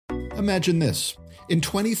Imagine this. In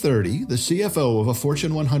 2030, the CFO of a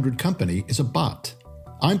Fortune 100 company is a bot.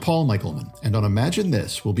 I'm Paul Michelman, and on Imagine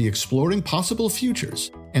This, we'll be exploring possible futures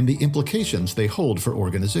and the implications they hold for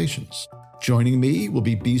organizations. Joining me will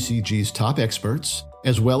be BCG's top experts,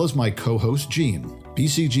 as well as my co-host Gene,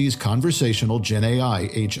 BCG's conversational Gen AI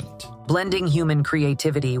agent. Blending human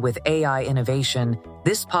creativity with AI innovation,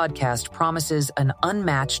 this podcast promises an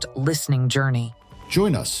unmatched listening journey.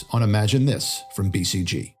 Join us on Imagine This from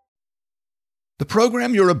BCG. The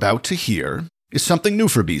program you're about to hear is something new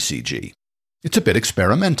for BCG. It's a bit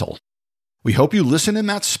experimental. We hope you listen in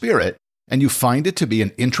that spirit and you find it to be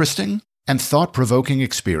an interesting and thought-provoking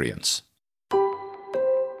experience.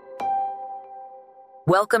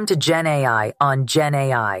 Welcome to Gen AI on Gen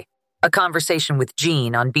AI, a conversation with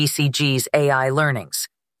Gene on BCG's AI Learnings.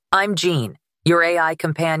 I'm Gene, your AI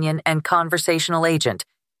companion and conversational agent.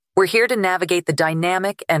 We're here to navigate the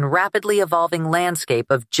dynamic and rapidly evolving landscape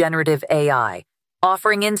of generative AI,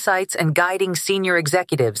 offering insights and guiding senior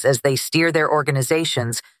executives as they steer their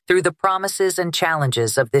organizations through the promises and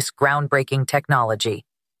challenges of this groundbreaking technology.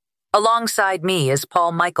 Alongside me is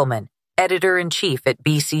Paul Michelman, Editor-in-Chief at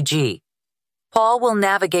BCG. Paul will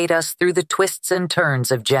navigate us through the twists and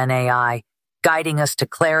turns of Gen AI, guiding us to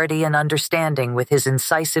clarity and understanding with his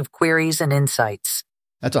incisive queries and insights.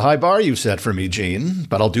 That's a high bar you set for me, Gene,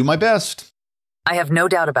 but I'll do my best. I have no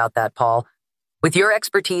doubt about that, Paul. With your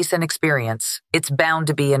expertise and experience, it's bound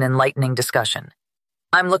to be an enlightening discussion.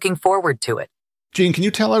 I'm looking forward to it. Gene, can you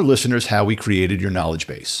tell our listeners how we created your knowledge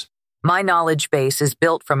base? My knowledge base is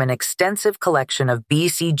built from an extensive collection of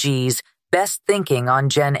BCG's best thinking on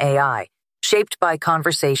Gen AI, shaped by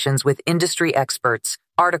conversations with industry experts,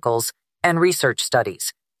 articles, and research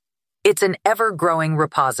studies. It's an ever-growing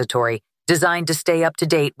repository designed to stay up to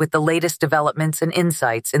date with the latest developments and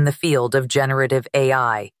insights in the field of generative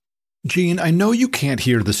AI. Gene, I know you can't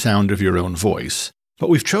hear the sound of your own voice, but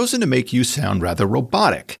we've chosen to make you sound rather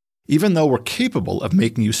robotic, even though we're capable of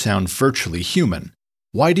making you sound virtually human.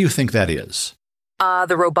 Why do you think that is?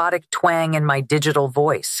 The robotic twang in my digital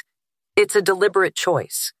voice. It's a deliberate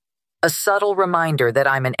choice. A subtle reminder that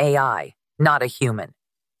I'm an AI, not a human.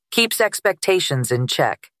 Keeps expectations in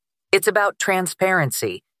check. It's about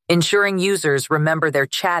transparency, ensuring users remember they're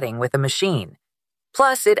chatting with a machine.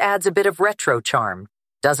 Plus, it adds a bit of retro charm,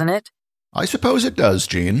 doesn't it? I suppose it does,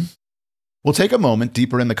 Gene. We'll take a moment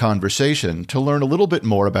deeper in the conversation to learn a little bit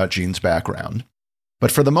more about Gene's background.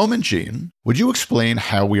 But for the moment, Gene, would you explain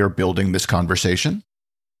how we are building this conversation?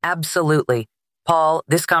 Absolutely. Paul,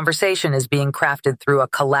 this conversation is being crafted through a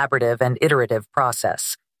collaborative and iterative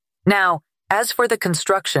process. Now, as for the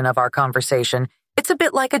construction of our conversation, it's a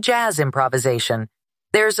bit like a jazz improvisation.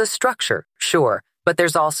 There's a structure, sure, but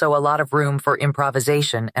there's also a lot of room for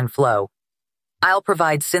improvisation and flow. I'll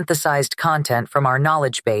provide synthesized content from our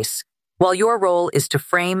knowledge base, while your role is to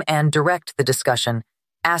frame and direct the discussion,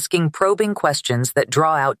 asking probing questions that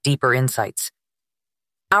draw out deeper insights.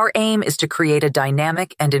 Our aim is to create a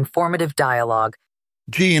dynamic and informative dialogue.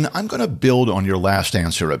 Gene, I'm going to build on your last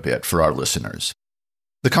answer a bit for our listeners.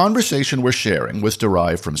 The conversation we're sharing was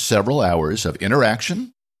derived from several hours of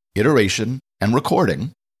interaction, iteration, and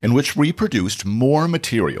recording in which we produced more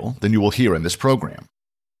material than you will hear in this program.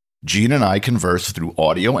 Gene and I conversed through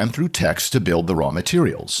audio and through text to build the raw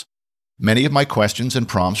materials. Many of my questions and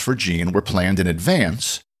prompts for Gene were planned in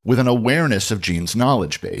advance with an awareness of Gene's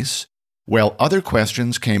knowledge base, while other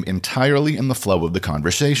questions came entirely in the flow of the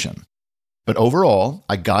conversation. But overall,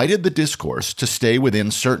 I guided the discourse to stay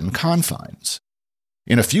within certain confines.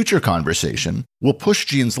 In a future conversation, we'll push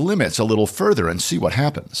Gene's limits a little further and see what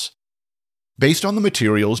happens. Based on the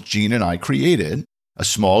materials Gene and I created, a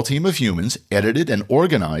small team of humans edited and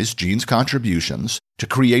organized Gene's contributions to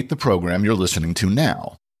create the program you're listening to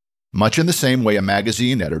now. Much in the same way a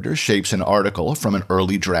magazine editor shapes an article from an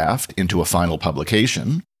early draft into a final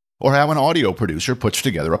publication, or how an audio producer puts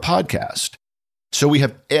together a podcast. So we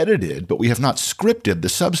have edited, but we have not scripted the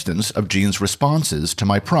substance of Gene's responses to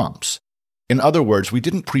my prompts. In other words, we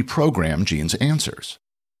didn't pre-program Gene's answers.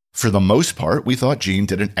 For the most part, we thought Gene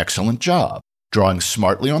did an excellent job, drawing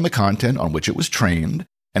smartly on the content on which it was trained,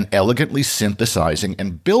 and elegantly synthesizing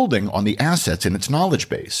and building on the assets in its knowledge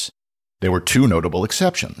base. There were two notable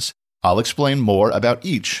exceptions. I'll explain more about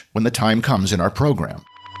each when the time comes in our program.